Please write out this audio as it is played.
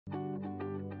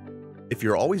If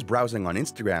you're always browsing on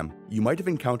Instagram, you might have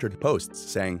encountered posts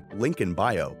saying link in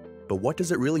bio, but what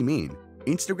does it really mean?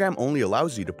 Instagram only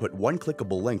allows you to put one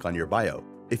clickable link on your bio.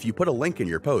 If you put a link in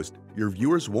your post, your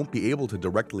viewers won't be able to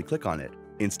directly click on it.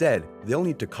 Instead, they'll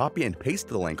need to copy and paste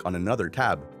the link on another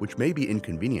tab, which may be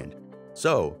inconvenient.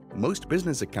 So, most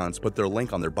business accounts put their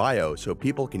link on their bio so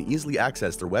people can easily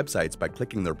access their websites by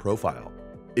clicking their profile.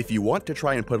 If you want to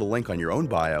try and put a link on your own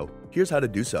bio, here's how to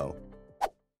do so.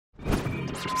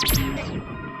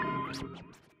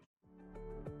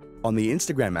 On the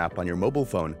Instagram app on your mobile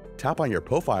phone, tap on your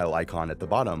profile icon at the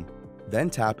bottom, then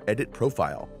tap Edit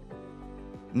Profile.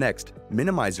 Next,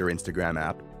 minimize your Instagram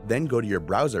app, then go to your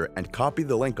browser and copy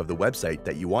the link of the website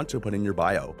that you want to put in your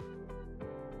bio.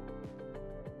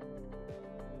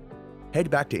 Head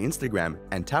back to Instagram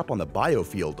and tap on the bio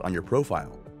field on your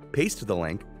profile. Paste the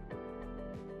link,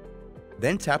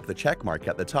 then tap the check mark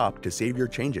at the top to save your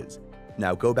changes.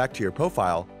 Now go back to your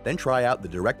profile, then try out the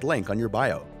direct link on your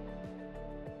bio.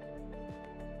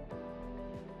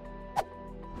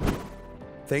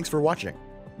 Thanks for watching.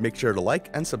 Make sure to like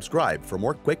and subscribe for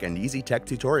more quick and easy tech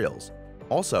tutorials.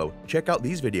 Also, check out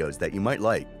these videos that you might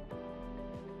like.